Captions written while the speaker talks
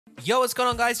Yo, what's going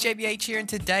on guys, JBH here, and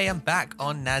today I'm back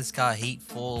on NASCAR Heat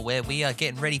 4 where we are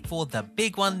getting ready for the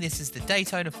big one. This is the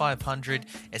Daytona 500.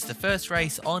 It's the first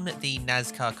race on the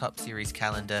NASCAR Cup Series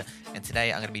calendar, and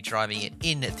today I'm going to be driving it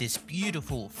in this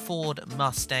beautiful Ford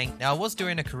Mustang. Now, I was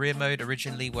doing a career mode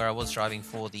originally where I was driving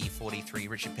for the 43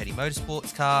 Richard Petty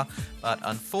Motorsports car, but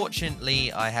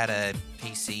unfortunately I had a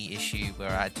PC issue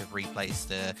where I had to replace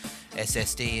the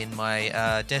SSD in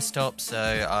my desktop,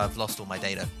 so I've lost all my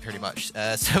data pretty much.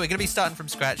 So we're going to be starting from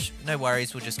scratch. No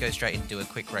worries, we'll just go straight and do a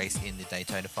quick race in the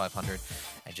Daytona 500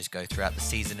 and just go throughout the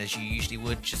season as you usually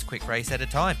would, just quick race at a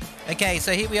time. Okay,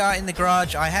 so here we are in the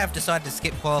garage. I have decided to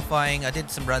skip qualifying. I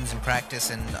did some runs in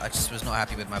practice and I just was not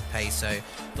happy with my pace, so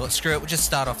thought screw it, we'll just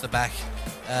start off the back.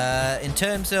 In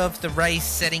terms of the race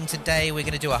setting today, we're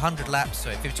going to do 100 laps,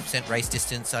 so 50% race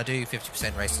distance. I do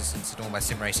 50% race distance in all my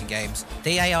sim racing games.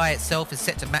 The AI itself is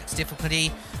set to max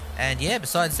difficulty. And yeah,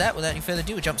 besides that, without any further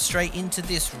ado, we'll jump straight into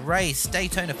this race.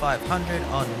 Daytona 500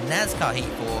 on NASCAR Heat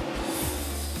 4.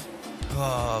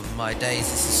 Oh my days,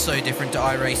 this is so different to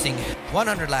iRacing.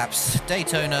 100 laps,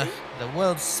 Daytona, the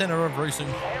world's center of racing.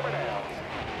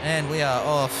 And we are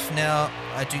off. Now,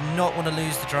 I do not want to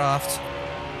lose the draft.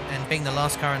 And being the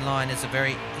last car in line is a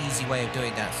very easy way of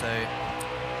doing that. So,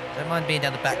 don't mind being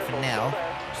down the back for now.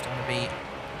 Just don't want to be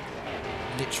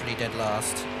literally dead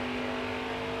last.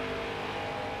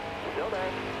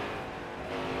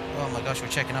 Oh my gosh, we're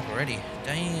checking up already.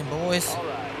 Damn, boys.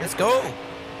 Let's go.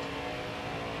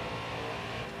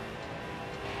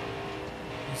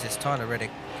 Who's this? Tyler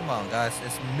Reddick. Come on, guys.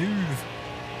 Let's move.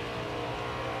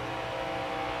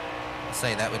 I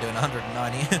say that, we're doing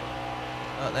 190.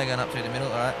 Oh, they're going up through the middle.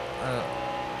 Alright.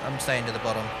 I'm staying to the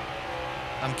bottom.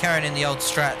 I'm carrying in the old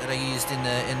strat that I used in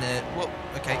the whoop,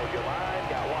 okay.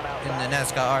 In the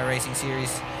NASCAR iRacing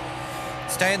series.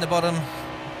 Stay in the bottom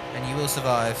and you will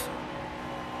survive.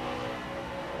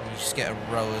 You just get a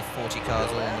row of 40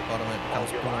 cars all on the bottom and it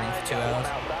becomes boring for 2 hours.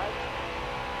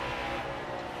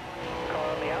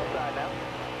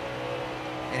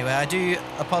 Anyway, I do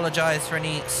apologise for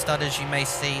any stutters you may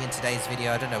see in today's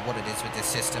video. I don't know what it is with this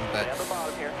system, but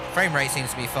frame rate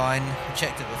seems to be fine. I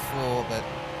checked it before, but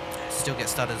still get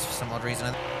stutters for some odd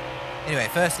reason. Anyway,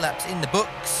 first lap's in the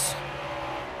books.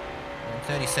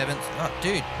 37th. Oh,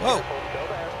 dude. Whoa.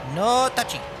 No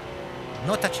touchy.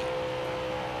 No touchy.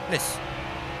 Please.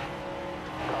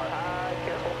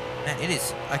 Man, it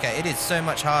is. Okay, it is so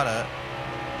much harder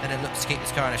than it looks to keep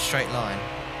this car in a straight line.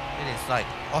 It is like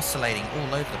oscillating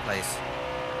all over the place. I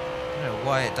don't know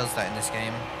why it does that in this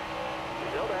game.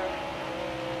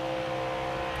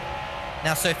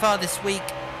 Now, so far this week,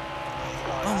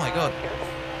 oh my god.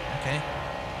 Okay.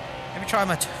 Every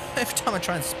time I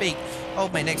try and speak,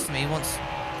 old mate next to me wants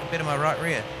a bit of my right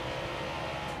rear.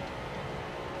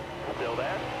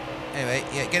 Anyway,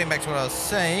 yeah, getting back to what I was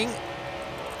saying.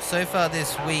 So far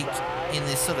this week, in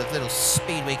this sort of little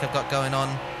speed week I've got going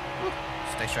on,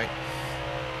 stay straight.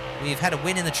 We've had a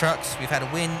win in the trucks. We've had a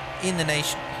win in the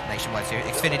Nationwide Series,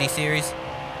 Xfinity Series.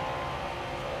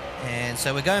 And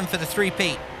so we're going for the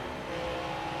three-peat.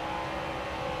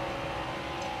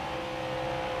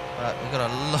 But we've got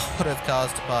a lot of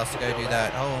cars to pass to go do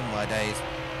that. Oh my days.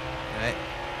 Anyway,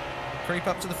 creep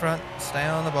up to the front. Stay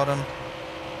on the bottom.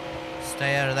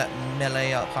 Stay out of that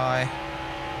melee up high.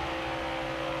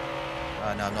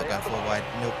 Oh no, I'm not going 4 wide.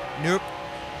 Nope. Nope.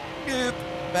 Nope.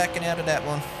 Backing out of that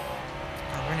one.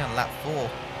 We're only on lap 4.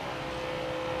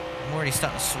 I'm already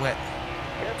starting to sweat.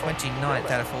 29th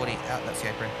out of 40. Out, that's the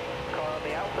apron.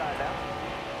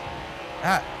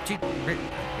 Ah, dude. We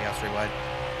are 3 wide.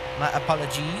 My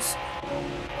apologies.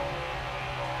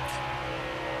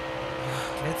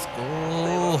 Let's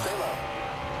go.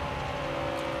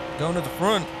 Going to the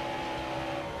front.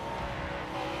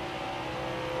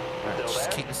 Right,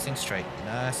 just keep this thing straight.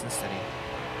 Nice and steady. I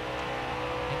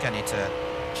think I need to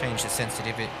change the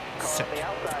sensitivity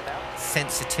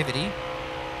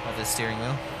of the steering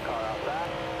wheel.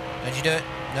 Don't you do it?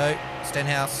 No,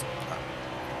 Stenhouse.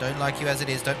 Don't like you as it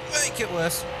is. Don't make it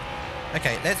worse.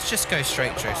 Okay, let's just go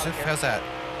straight, Joseph. How's that?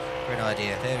 For an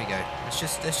idea. There we go. Let's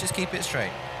just keep it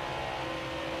straight.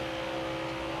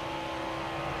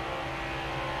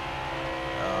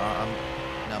 No,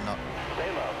 I'm not.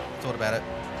 Thought about it.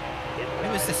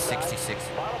 Who is this 66?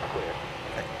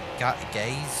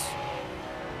 Gaze.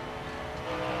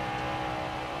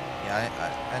 Yeah,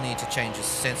 I need to change the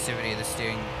sensitivity of the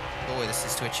steering. Boy, this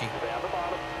is twitchy.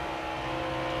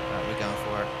 Right, we're going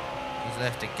for it. He's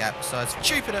left a gap besides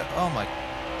Jupiter. Oh my.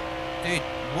 Dude,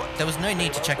 what? There was no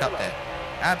need to check up there.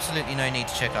 Absolutely no need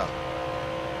to check up.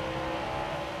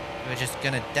 We're just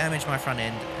going to damage my front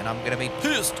end and I'm going to be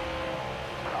pissed.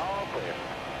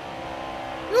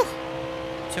 Whew.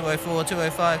 204,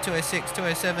 205, 206,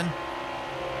 207.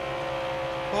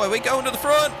 Boy, we going to the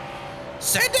front.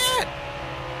 Send it!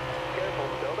 Careful,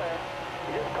 still there.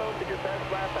 You just posted your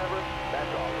best lap ever.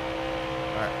 That's all.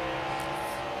 Alright.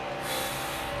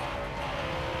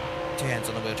 2 hands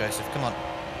on the wheel, Joseph. Come on.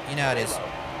 You know how it is.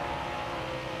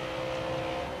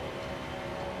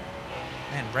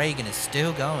 Man, Reagan is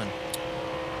still going. What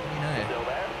do you know? Still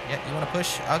there? Yeah, you want to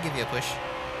push? I'll give you a push.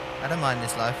 I don't mind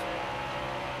this life.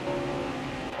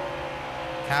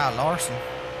 Kyle Larson.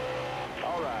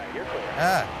 Alright, you're clear.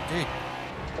 Ah, dude.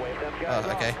 Wave them guys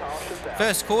Oh, okay. off. Caution's out.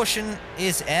 First caution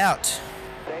is out.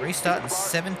 Stay Restarting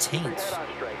front. 17th. Keep your head on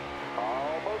straight.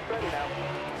 Almost ready now.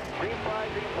 Green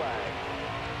flag, green flag.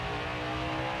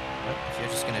 Well, if you're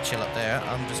just going to chill up there,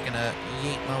 I'm just going to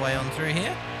yeet my way on through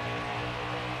here.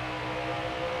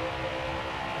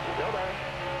 Still there.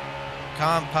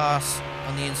 Can't pass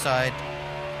on the inside,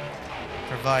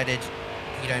 provided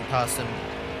you don't pass them.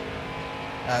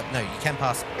 No, you can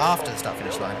pass after the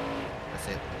start-finish line. That's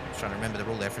it. I was trying to remember the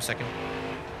rule there for a second.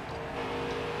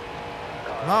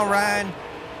 Come on, Ryan.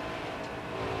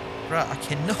 Bruh, I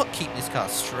cannot keep this car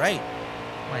straight.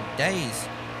 My days.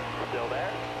 Still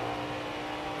there.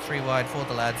 3 wide for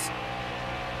the lads.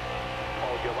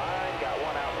 Hold your line. Got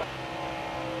one out.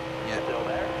 Yeah. Still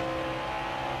there.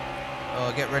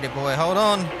 Oh, get ready, boy. Hold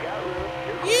on. You got room.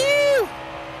 You're You.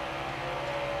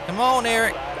 Come on,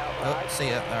 Eric. outside, Oh, outside. see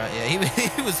ya. Alright, yeah,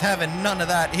 he was having none of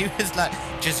that. He was like,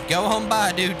 just go on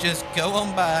by, dude. Just go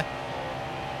on by.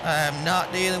 I am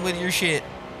not dealing with your shit.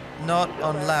 Not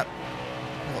on lap,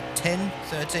 what, 10,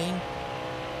 13?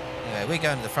 Anyway, we're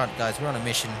going to the front, guys. We're on a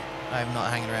mission. I'm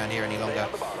not hanging around here any Stay longer.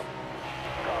 on the bottom.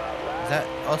 Car outside. Is that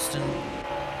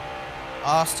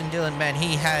Austin Dillon? Man,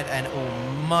 he had an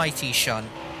almighty shunt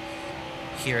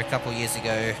here a couple years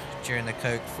ago during the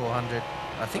Coke 400.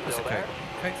 I think it was the Still there?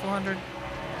 Coke 400.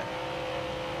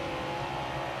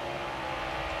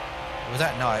 It was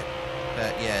at night,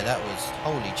 but yeah, that was,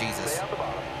 holy Jesus, Stay on the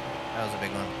bottom. that was a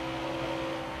big one.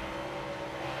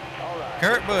 All right.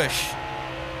 Kurt Busch,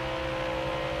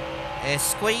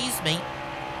 squeeze me.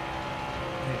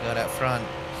 We got up front.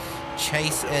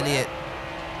 Chase Elliott,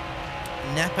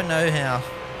 Napa know-how.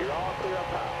 You're all clear up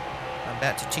top. I'm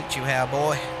about to teach you how,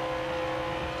 boy.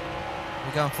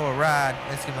 We're going for a ride.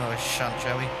 Let's give him a shunt,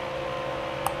 shall we?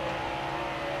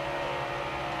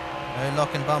 No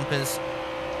locking bumpers.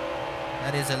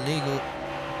 That is illegal.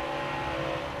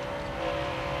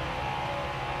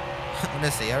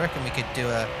 Honestly, I reckon we could do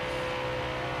a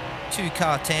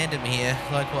 2-car tandem here,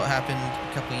 like what happened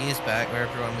a couple of years back, where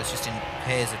everyone was just in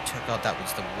pairs of two. God, that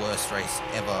was the worst race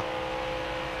ever.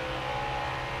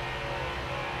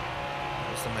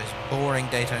 That was the most boring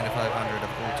Daytona 500 of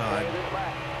all time.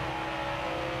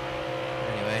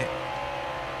 Anyway.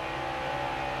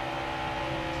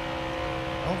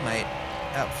 Old mate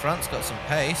out front's got some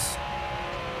pace.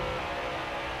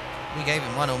 We gave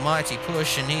him one almighty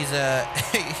push and he's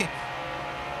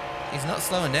he's not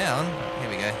slowing down. Here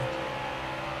we go.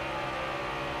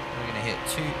 We're gonna hit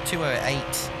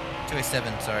 208,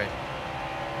 207, sorry.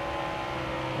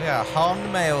 We are harmed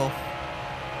mail.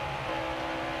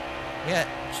 Yeah,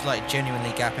 just like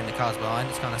genuinely gapping the cars behind.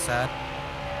 It's kind of sad.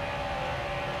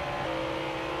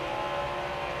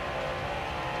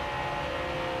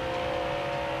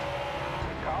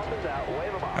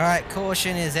 Alright,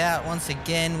 caution is out once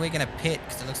again. We're going to pit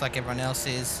because it looks like everyone else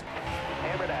is.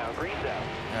 Hammer down, green down.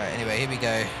 Alright, anyway, here we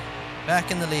go. Back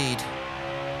in the lead.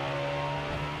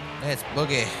 Let's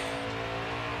boogie.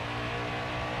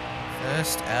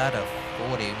 First out of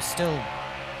 40. We're still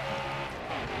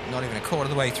not even a quarter of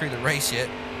the way through the race yet.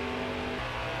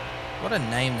 What a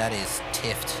name that is,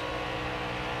 Tift.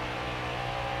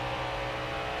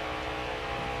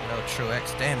 Good old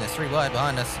Truex. Damn, there's 3 wide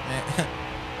behind us. Man.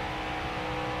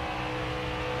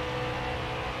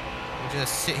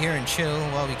 Just sit here and chill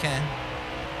while we can.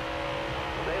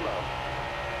 Stay low.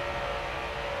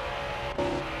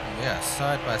 And we are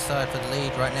side by side for the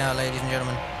lead right now, ladies and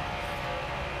gentlemen.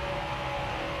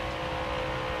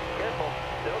 Careful.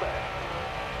 Still there.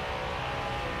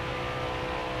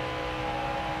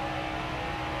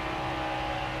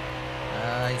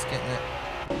 He's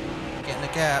getting the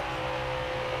gap.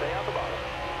 Stay on the bottom.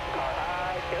 Car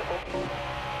high. Careful.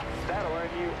 That'll earn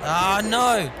you. Ah,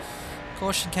 no!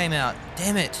 Caution came out.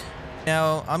 Damn it.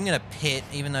 Now, I'm going to pit,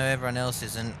 even though everyone else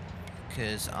isn't,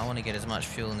 because I want to get as much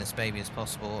fuel in this baby as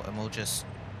possible, and we'll just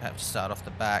have to start off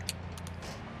the back.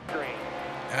 Green.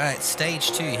 Alright,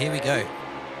 stage 2, here we go.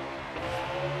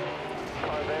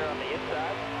 Car there on the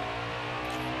inside.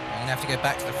 I'm going to have to go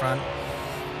back to the front.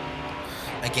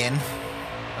 Again.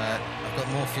 But I've got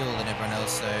more fuel than everyone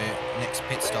else, so next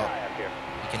pit Stay stop, high up here.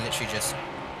 you can literally just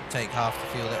take half the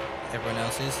fuel that everyone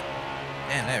else is.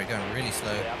 Damn, they're going really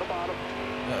slow. Down the bottom.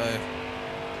 Uh-oh.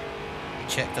 We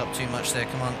checked up too much there,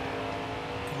 come on.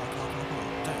 Come on, come on, come on, come on.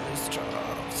 Don't lose the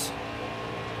drives.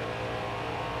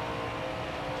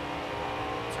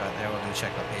 That's right there, we're going to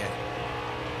check up here.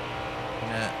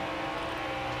 Gonna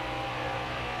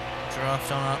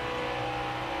draft on up.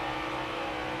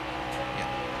 Yeah,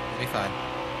 we'll be fine.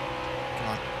 Come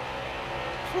on.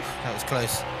 Whew, that was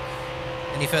close.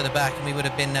 Any further back and we would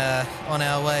have been on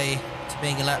our way to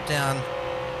being a lap down.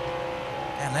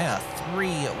 And they are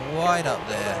 3 wide up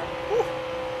there. Whew.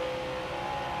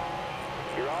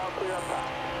 You're all clear up top.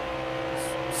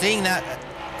 Seeing that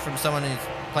from someone who's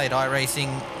played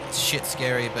iRacing, it's shit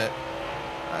scary, but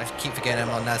I keep forgetting I'm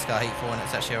on NASCAR Heat 4 and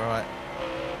it's actually alright.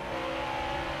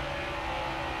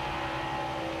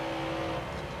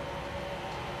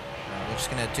 We're just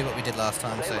going to do what we did last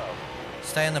time, so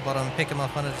stay on the bottom, pick them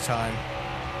up one at a time.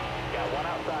 Got one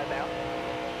outside now.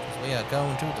 We are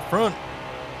going to the front.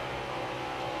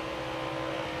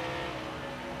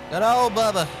 Good old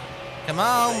Bubba. Come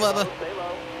on, Stay Bubba. low, stay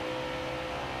low.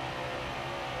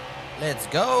 Let's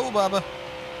go, Bubba.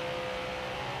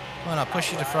 Come on, I'll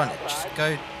push you to front. Just go.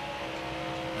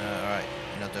 Alright,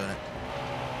 you're not doing it.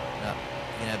 No,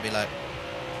 you know, be like,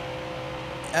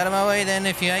 out of my way then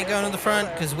if you ain't going to the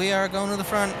front, because we are going to the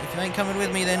front. If you ain't coming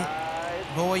with me then,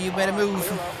 boy, you better move.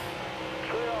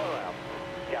 Clear all around.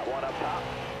 Got one up top.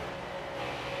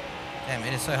 Damn,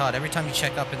 it is so hard. Every time you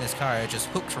check up in this car, it just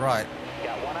hooks right.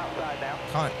 Got one outside now.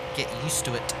 Can't get used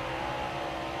to it.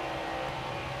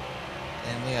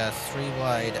 Then we are 3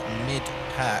 wide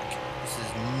mid-pack. This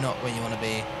is not where you want to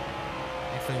be.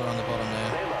 Hopefully we're on the bottom there.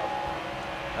 Stay low.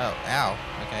 Oh, ow.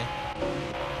 Okay.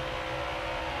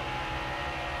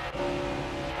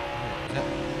 Is that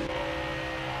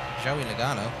Joey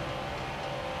Logano?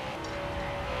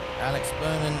 Alex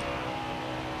Bowman.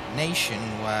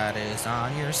 Nationwide is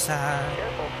on your side.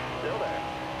 Careful. Still there.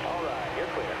 All right, you're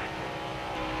clear.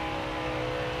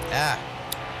 Ah.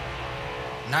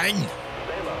 9.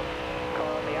 Stay low.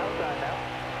 Car on the outside now.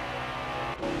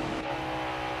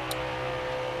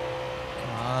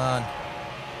 Come on.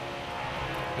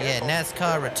 Yeah,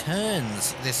 NASCAR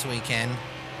returns this weekend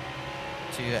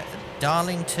to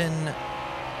Darlington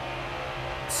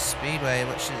Speedway,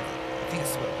 which is, I think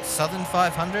it's what, Southern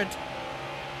 500?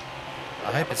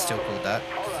 I hope it's still called that.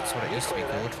 That's what it used to be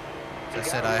called. As I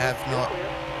said, I have not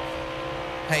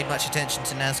paid much attention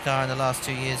to NASCAR in the last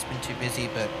 2 years, been too busy,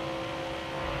 but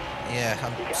yeah,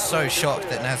 I'm so shocked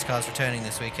that NASCAR's returning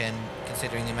this weekend,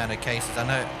 considering the amount of cases. I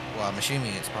know, well, I'm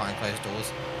assuming it's behind closed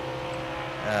doors.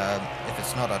 If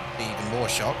it's not, I'd be even more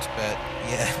shocked, but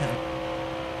yeah.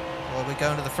 Well, we're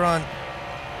going to the front.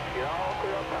 You're all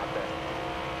clear up top there.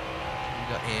 We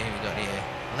got here.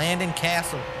 Landon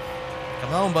Castle.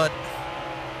 Come on, bud.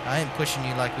 I ain't pushing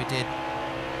you like we did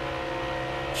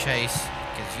Chase,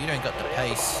 because you don't got the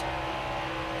pace.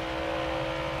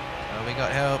 Oh, we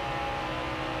got help.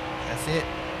 That's it.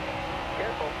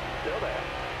 Careful. Still there.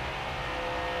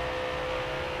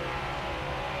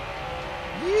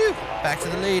 Woo! Back to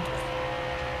the lead.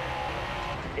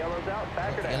 Yellow's out.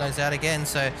 Back her down. Yellow's out again,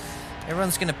 so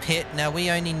everyone's going to pit. Now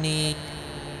we only need...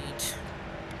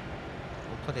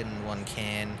 We'll put in 1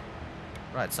 can.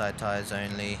 Right side tires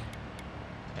only.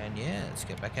 And yeah, let's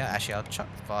get back out. Actually, I'll chuck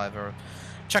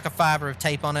a fiver of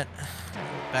tape on it.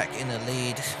 Back in the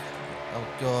lead. Oh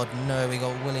god, no, we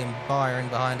got William Byron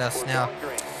behind us now.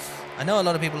 I know a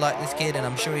lot of people like this kid, and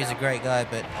I'm sure he's a great guy,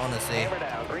 but honestly, Hammer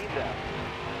down. Green's out.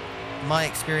 my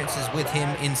experiences with him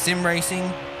in sim racing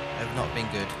have not been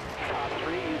good. Top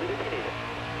 3. Use it if you need it.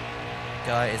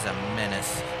 Guy is a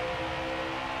menace.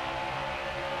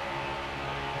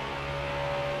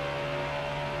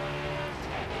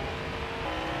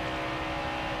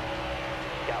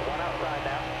 Got one outside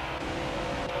now.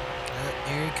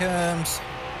 Here he comes.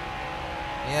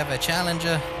 We have a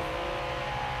challenger.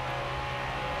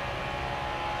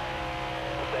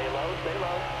 Stay low. Stay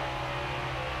low.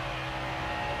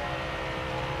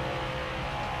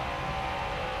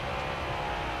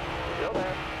 Still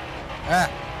there. Ah,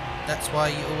 that's why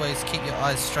you always keep your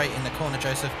eyes straight in the corner,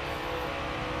 Joseph.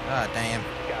 Ah, damn.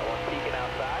 Got one peeking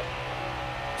outside.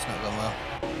 It's not going well.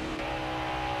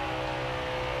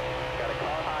 Got a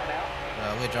car high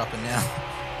now. We're dropping now.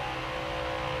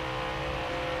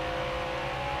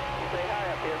 Stay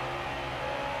high up here.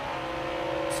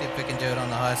 See if we can do it on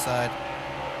the high side.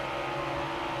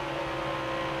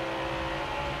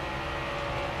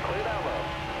 Clear down low.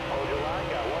 Hold your line.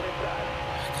 Got one inside.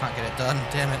 Can't get it done,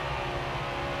 damn it.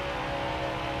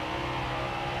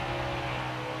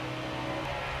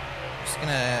 Just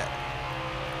gonna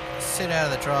sit out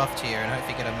of the draft here and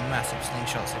hopefully get a massive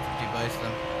slingshot so we can do both of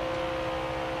them.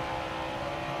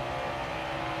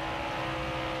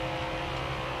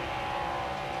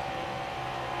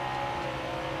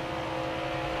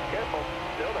 Careful,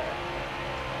 still there.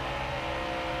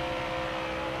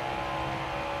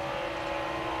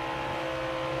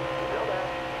 Still there.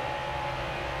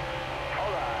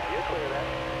 All right, you're clear then.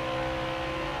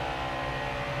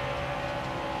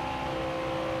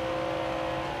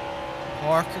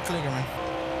 Parker Kligerman.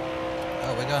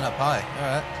 Oh, we're going up high.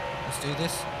 Alright, let's do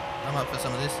this. I'm up for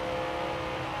some of this.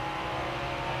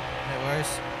 No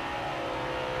worries.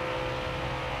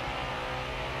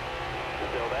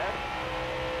 Still there.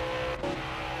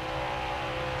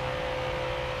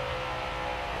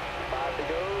 5 to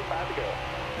go, 5 to go.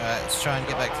 Alright, let's try and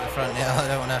get back to the front now. I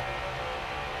don't want to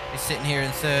be sitting here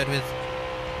in third with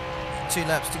 2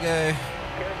 laps to go.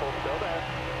 Careful, still there.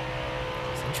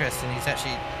 It's interesting, he's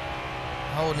actually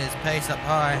holding his pace up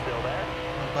high. Still there.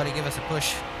 Oh, buddy, give us a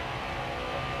push.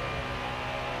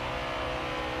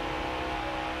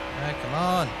 Oh, come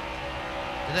on.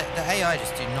 The AI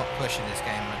just do not push in this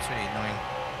game. It's really annoying.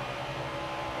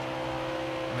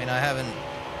 I mean, I haven't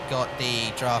got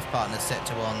the draft partner set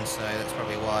to 1, so that's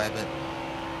probably why, but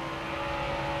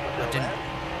I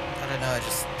don't know,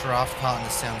 just draft partner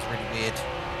sounds really weird.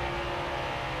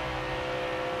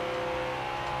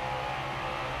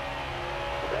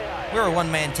 We're a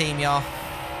one-man team, y'all.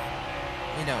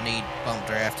 We don't need bump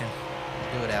drafting.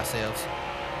 We'll do it ourselves.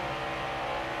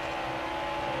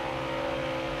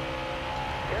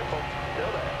 Careful,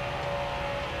 still there.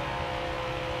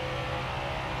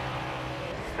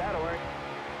 That'll work.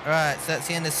 Alright, so that's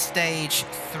the end of stage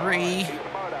 3. Be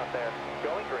smart out there.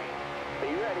 Going green.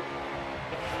 Be ready.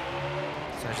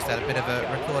 So I just had a bit of a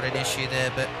recorded issue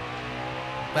there, but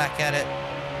back at it.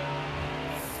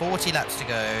 40 laps to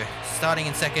go. Starting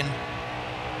in second. Hold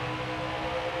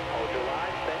your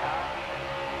line, stay high.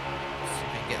 See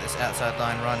if we can get this outside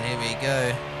line run. Here we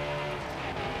go.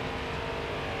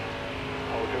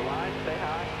 Hold your line, stay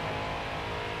high.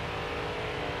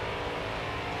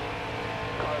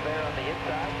 Car there on the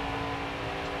inside.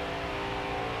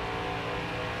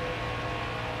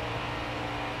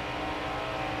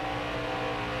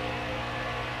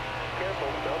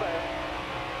 Careful, still there.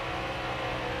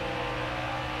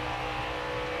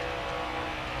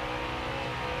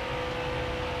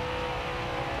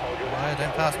 Hold your line.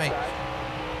 Don't pass me.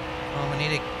 Oh, we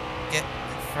need to get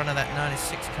in front of that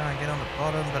 96 car and get on the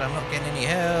bottom, but I'm not getting any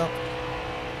help.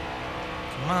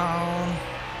 Come on.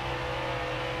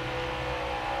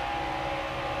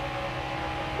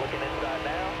 Looking inside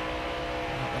now.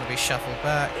 Not going to be shuffled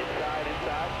back. Inside,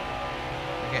 inside.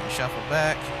 We're getting shuffled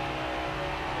back.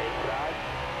 Inside.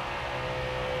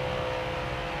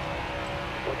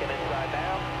 Looking inside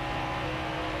now.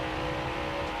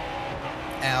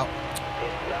 Out.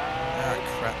 Inside. Oh,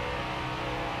 crap.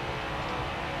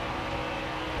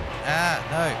 Ah,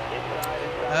 no. Inside,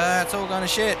 inside. It's all gone to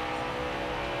shit.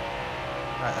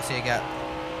 Right, I see a gap.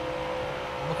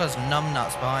 Because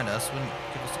numbnuts behind us wouldn't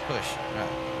give us a push. Right.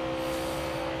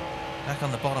 Back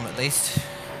on the bottom at least.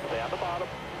 Stay on the bottom.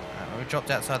 Right, well, we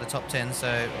dropped outside the top 10, so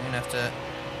we're going to have to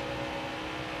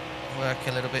work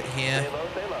a little bit here. Stay low,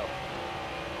 stay low.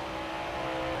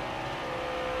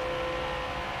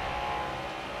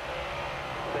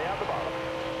 Stay on the bottom.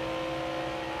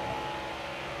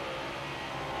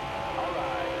 All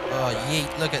right. Oh, yeet,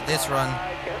 look at this run.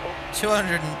 Careful.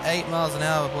 208 miles an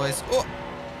hour, boys. Oh!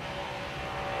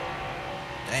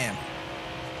 Damn.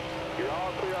 You're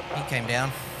all clear up He top. came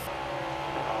down.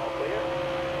 All clear.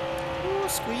 Ooh,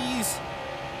 squeeze.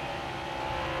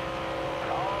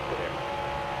 All clear.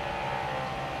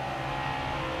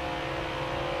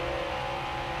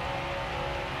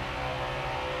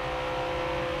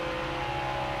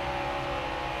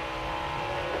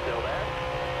 Still there?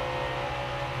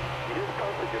 You just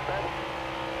posted your best.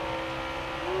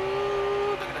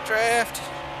 Ooh, look at the draft.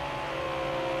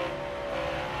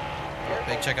 Oh,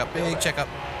 big checkup, big checkup.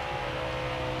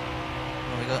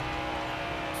 Well, we got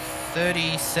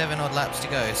 37 odd laps to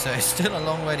go, so still a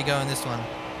long way to go in this one.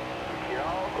 You're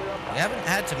all clear up top. We haven't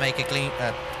had to make a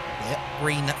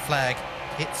green flag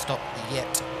pit stop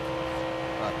yet.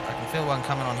 But I can feel one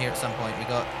coming on here at some point. We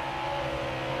got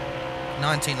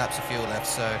 19 laps of fuel left,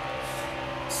 so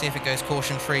see if it goes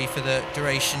caution free for the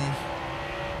duration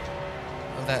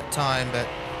of that time, but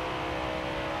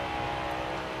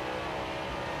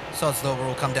sod's law,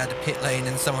 we'll come down to pit lane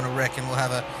and someone will wreck and we'll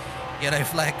have a yellow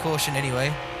flag caution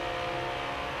anyway. A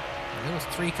little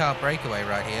 3-car breakaway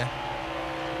right here.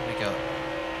 We got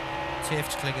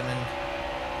Tift, Kligerman,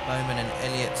 Bowman and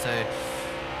Elliott, so a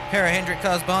pair of Hendrick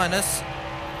cars behind us.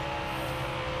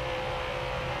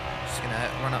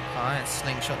 gonna run up high and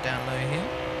slingshot down low here.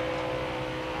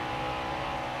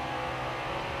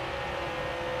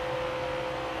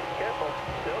 Careful,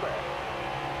 still there.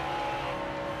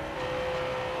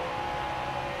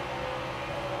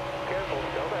 Careful,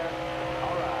 still there.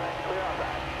 All right, clear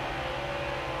outside.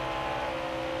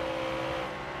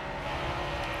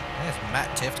 This Matt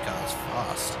Tift car is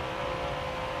fast.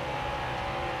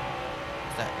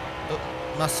 Is that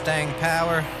Mustang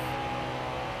power?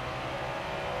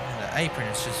 And the apron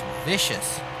is just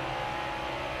vicious.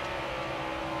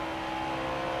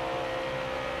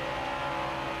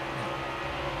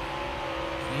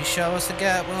 You show us the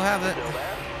gap, we'll have it. Still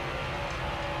there.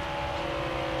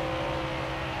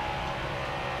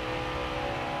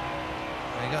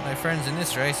 We got no friends in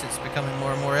this race, it's becoming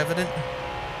more and more evident.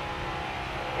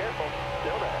 Careful,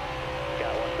 still there.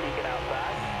 Got one peeking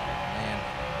outside. Man.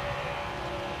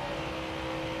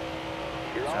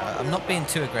 You're So, all I'm not being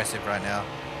too aggressive right now.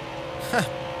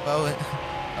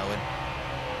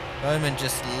 Bowman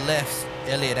just left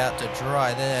Elliott out to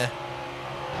dry there.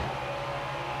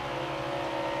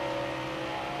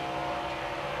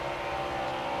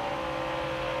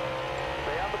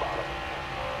 Stay on the bottom.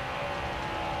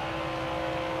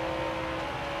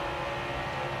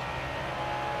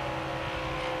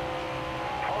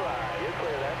 All right, you're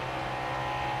clear then.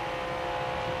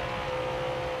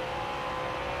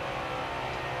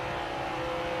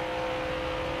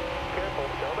 Careful,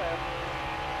 still there.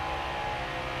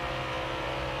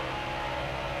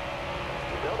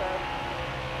 Still there.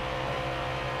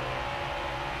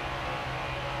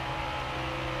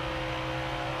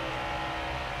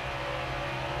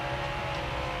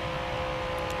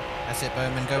 That's it,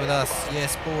 Bowman, go with us.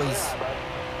 Yes, boys. Clear out, bud.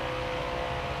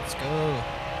 Let's go.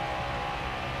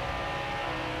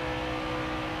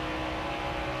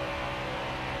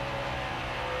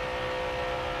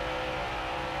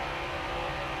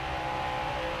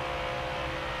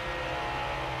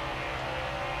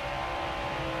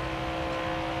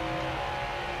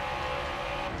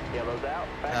 Yellow's out.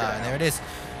 Back Ah, around. and there it is.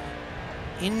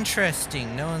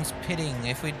 Interesting. No one's pitting.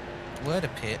 If we were to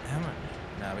pit, how much?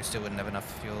 No, we still wouldn't have enough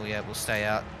fuel. Yeah, we'll stay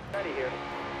out. Ready here.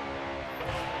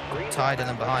 Green's Tighter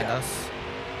than outbound, behind watch out. us.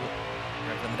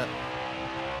 Rev limit up.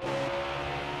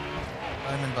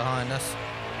 Bowman behind us.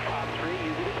 Top 3, use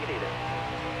it if you need it.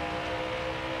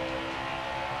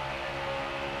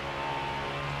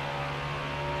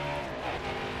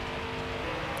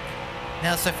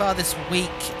 Now, so far this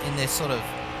week, in this sort of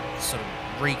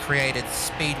recreated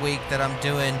speed week that I'm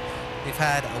doing, we've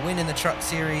had a win in the Truck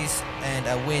Series and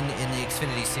a win in the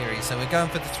Xfinity Series. So we're going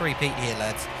for the three-peat here,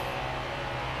 lads.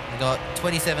 We've got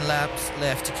 27 laps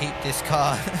left to keep this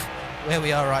car where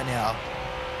we are right now.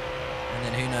 And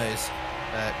then who knows?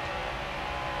 But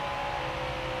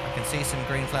I can see some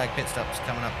green flag pit stops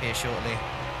coming up here shortly.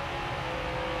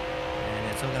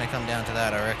 And it's all going to come down to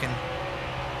that, I reckon.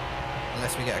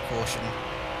 Unless we get a caution.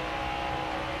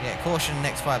 Yeah, caution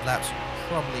next 5 laps will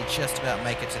probably just about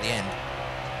make it to the end.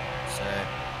 So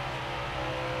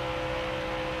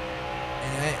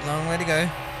anyway, long way to go.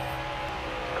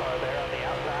 Car there on the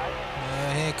outside.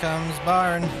 Here comes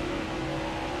Byron.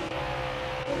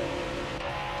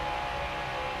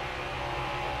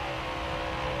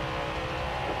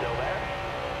 Still there.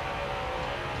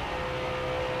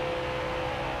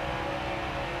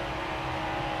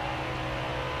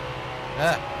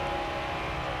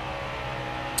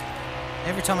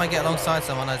 Every time I get alongside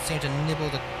someone, I seem to nibble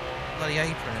the bloody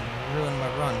apron and ruin my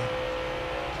run.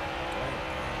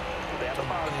 Stay on the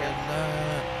bottom here.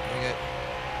 There we go.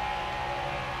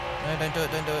 No, don't do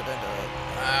it, don't do it, don't do it.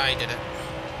 Ah, I did it.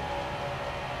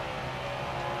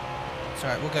 It's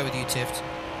alright, we'll go with you, Tift.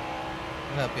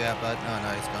 We'll help you out, bud. Oh no,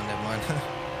 he's gone, never mind.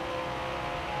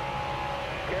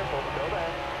 Careful, still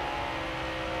there.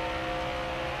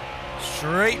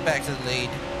 Straight back to the lead.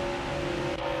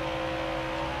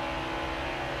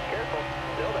 Careful,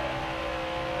 still there.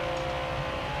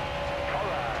 All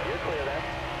right, you're clear then.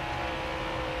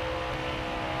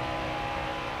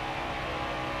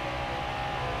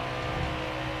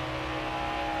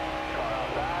 Car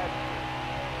outside.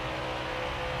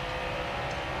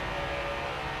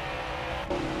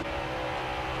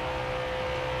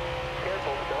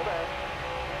 Careful, still there.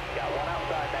 Got one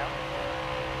outside now.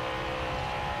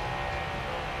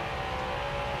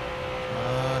 Come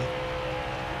on.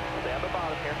 Stay on the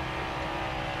bottom here.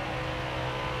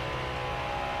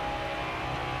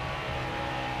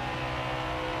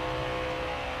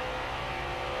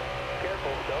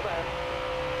 Careful, still there.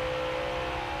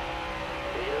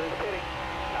 Leader is pitting.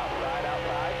 Outside,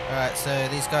 outside. Alright, so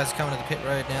these guys are coming to the pit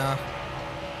road now.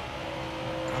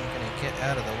 I'm gonna get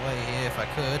out of the way here if I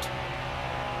could.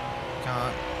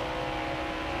 Can't.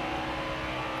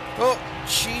 Oh,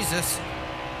 Jesus.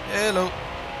 Hello.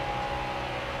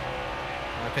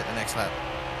 I'll pit the next lap.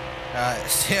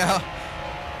 See how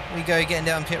we go getting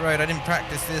down pit road. I didn't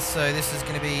practice this, so this is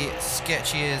going to be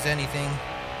sketchy as anything.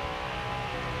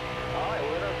 Alright,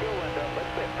 we're in our fuel window. Let's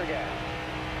pit for gas.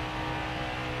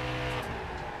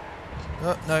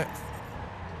 Oh, no.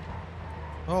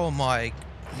 Oh my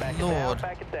Back lord. it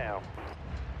down, back it down.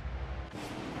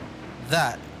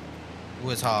 That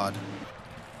was hard.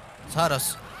 It's hard. I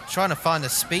was trying to find the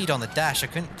speed on the dash. I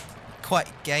couldn't quite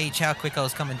gauge how quick I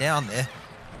was coming down there.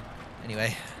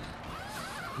 Anyway,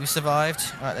 we survived.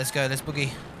 Alright, let's go. Let's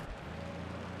boogie.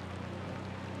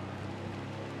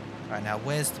 Alright, now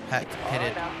where's the pack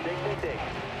pitted? Alright, now dig.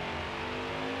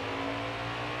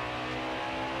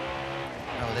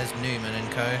 Oh, there's Newman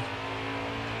and co.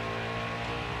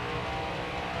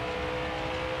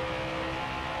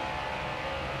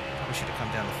 Probably should have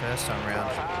come down the first time around.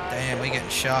 Damn, we're getting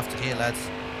shafted here, lads.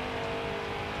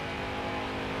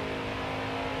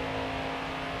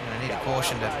 I need a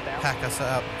caution to pack us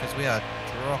up because we are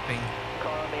dropping.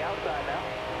 Car on the outside now.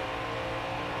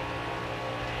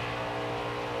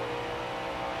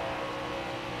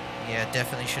 Yeah,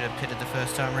 definitely should have pitted the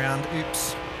first time around.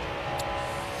 Oops.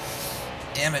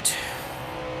 Damn it.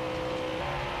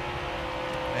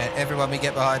 Man, everyone we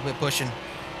get behind, we're pushing.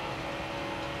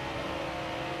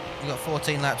 We got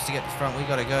 14 laps to get to front. We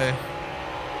gotta go. Stay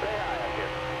high up here.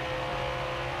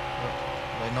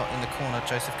 We're not in the corner,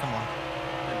 Joseph. Come on.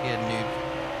 Don't be a noob.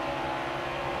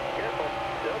 Careful,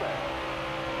 still there.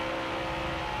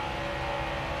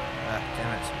 Ah,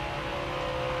 damn it.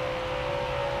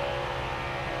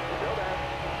 Still there.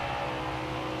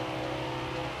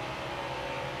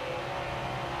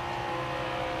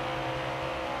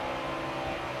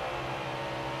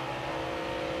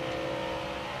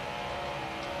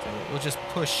 We'll just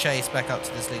push Chase back up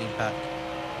to this leading pack.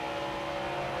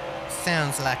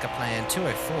 Sounds like a plan.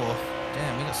 204.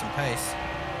 Damn, we got some pace.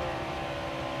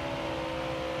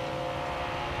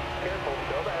 Careful,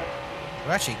 still there.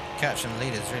 We're actually catching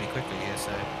leaders really quickly here,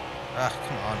 so... Ah,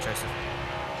 come on, Joseph.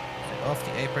 Get off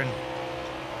the apron.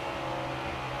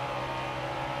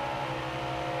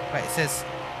 Wait, it says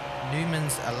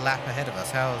Newman's a lap ahead of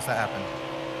us. How has that happened?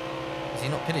 Is he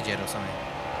not pitted yet or something?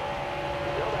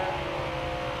 Still there.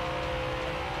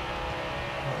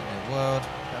 What in the world?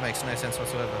 That makes no sense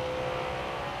whatsoever.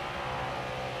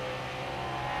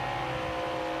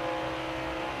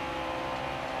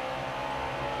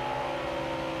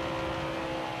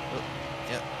 Oh,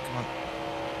 yeah, come on.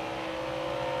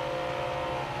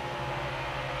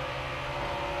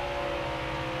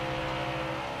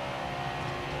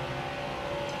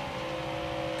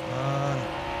 Come on.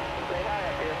 Stay high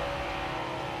up here.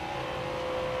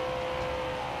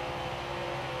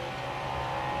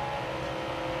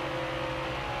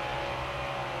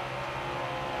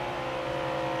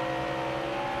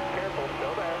 Careful,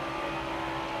 still there.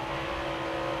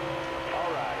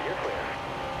 Alright, you're clear.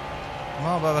 Come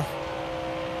on, Bubba.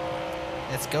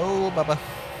 Let's go, Bubba.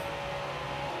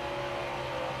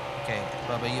 Okay,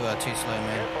 Bubba, you are too slow,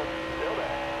 man. Careful, still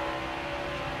there.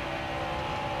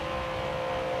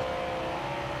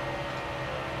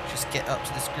 Just get up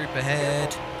to this group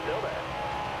ahead. Careful, still there.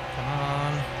 Come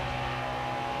on.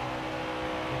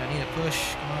 I need a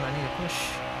push. Come on, I need a push.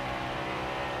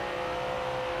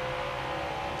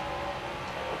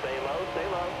 Stay low, stay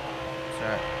low. It's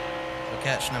alright. We're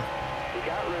catching them. You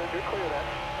got room, you're clear there.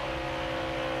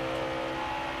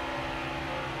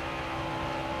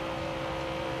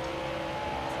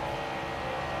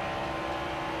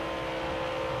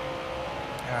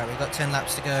 Alright, we've got 10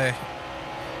 laps to go.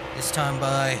 This time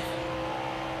by...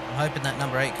 I'm hoping that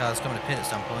number 8 car is coming to pit at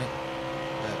some point.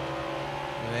 But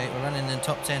anyway, we're running in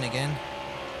top 10 again.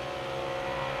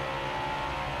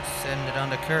 Send it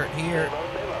under Kurt here. Stay low,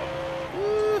 stay low.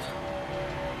 Woo.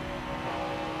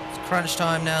 It's crunch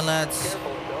time now, lads.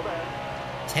 Careful, still there.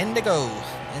 10 to go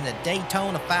in the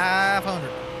Daytona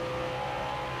 500.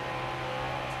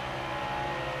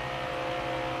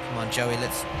 Come on, Joey,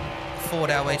 let's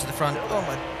Ford our way to the front. Oh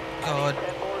my god,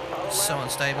 so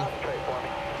unstable.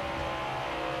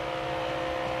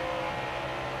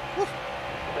 Woo.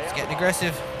 It's getting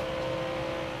aggressive.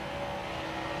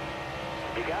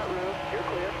 You got room, you're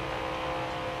clear.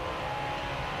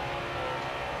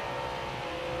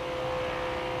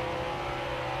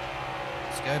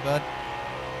 Let's go, bud.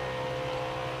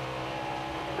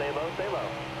 Stay low, stay low.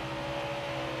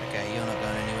 Okay, you're not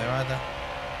going anywhere either.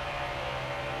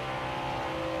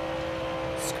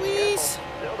 Squeeze!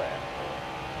 Careful, still there.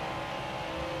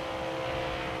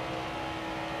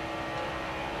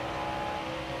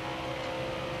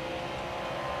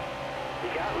 You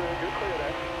got room, you're clear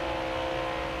there.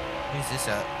 Who's this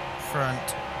out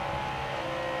front?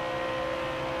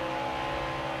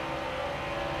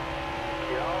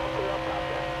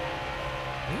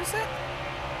 Who is that?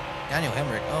 Daniel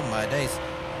Hemrick. Oh my days.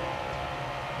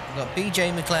 We've got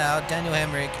BJ McLeod, Daniel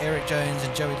Hemrick, Eric Jones,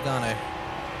 and Joey Logano.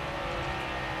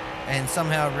 And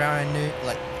somehow Ryan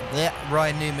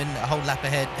Newman a whole lap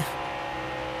ahead.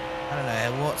 I don't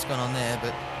know what's gone on there,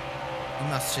 but he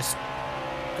must just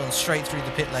gone straight through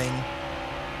the pit lane.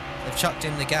 They've chucked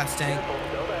him the gas tank.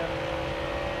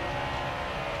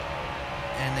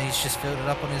 And he's just filled it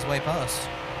up on his way past.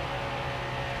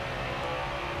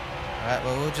 Alright,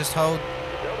 well, we'll just hold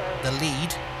the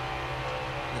lead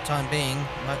for the time being.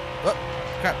 Oh,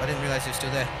 crap, I didn't realise he was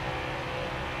still there.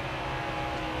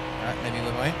 Alright, maybe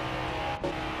we won't.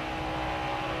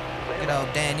 Good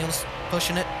old Daniels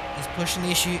pushing it. He's pushing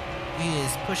the issue. He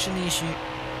is pushing the issue.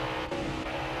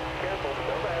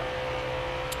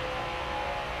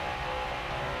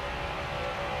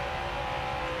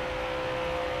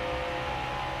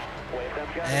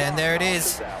 And there it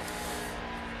is.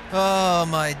 Oh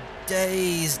my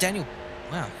days. Daniel.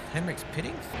 Wow, Hemrick's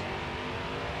pitting.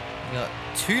 We got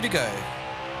 2 to go.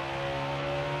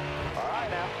 Alright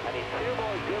now, I need 2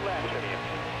 more good laps from you.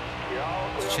 You're all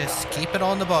clear. Let's just keep it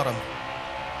on the bottom.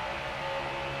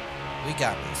 We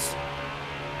got this.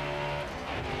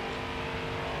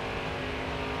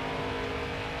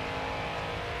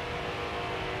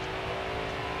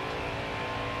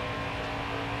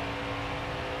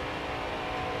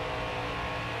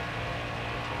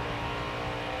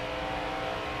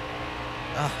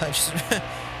 I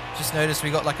just noticed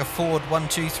we got like a Ford 1,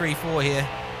 2, 3, 4 here.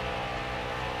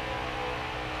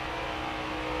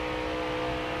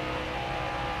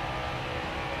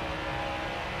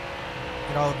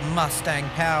 Good old Mustang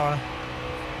power.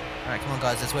 Alright, come on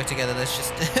guys, let's work together. Let's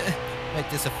just make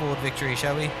this a Ford victory,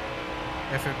 shall we?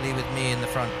 Preferably with me in the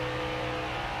front.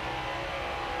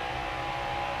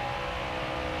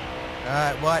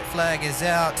 Alright, white flag is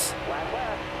out.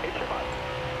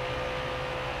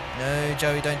 No,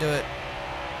 Joey, don't do it.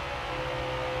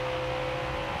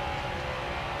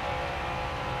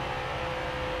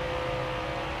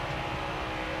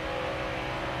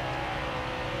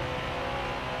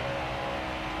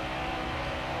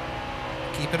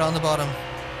 Keep it on the bottom.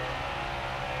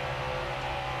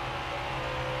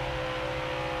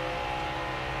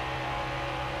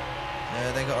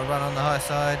 No, they got to run on the high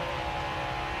side.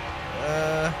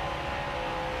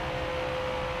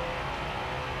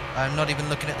 I'm not even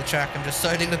looking at the track, I'm just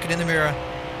solely looking in the mirror.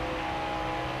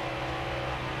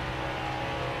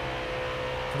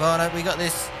 Come on, we got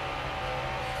this.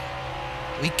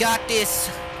 We got this.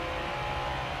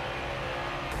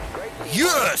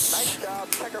 Yes!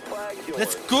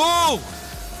 Let's go!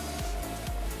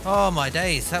 Oh my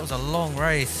days, that was a long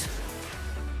race.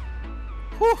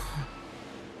 Whew.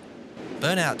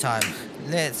 Burnout time.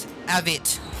 Let's have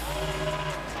it.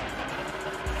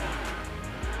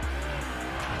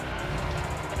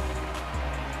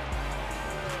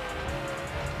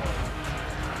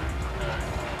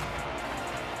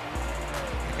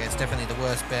 Okay, it's definitely the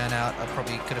worst burnout I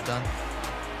probably could have done.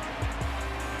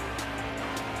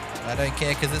 I don't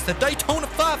care because it's the Daytona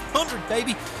 500,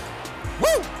 baby.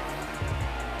 Woo!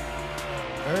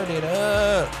 Burn it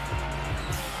up.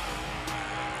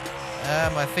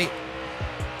 Ah, my feet.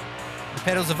 The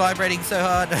pedals are vibrating so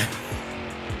hard.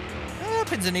 Ah,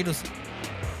 pins and needles.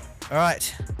 All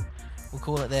right, we'll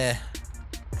call it there.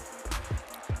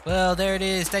 Well, there it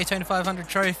is, Daytona 500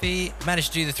 trophy. Managed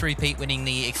to do the three-peat, winning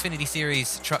the Xfinity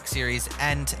Series, Truck Series,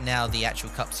 and now the actual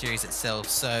Cup Series itself.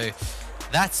 So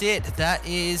that's it. That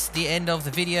is the end of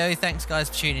the video. Thanks, guys,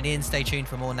 for tuning in. Stay tuned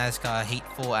for more NASCAR Heat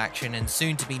 4 action and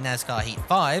soon to be NASCAR Heat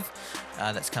 5.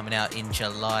 That's coming out in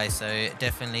July, so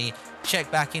definitely check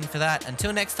back in for that.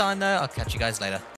 Until next time, though, I'll catch you guys later.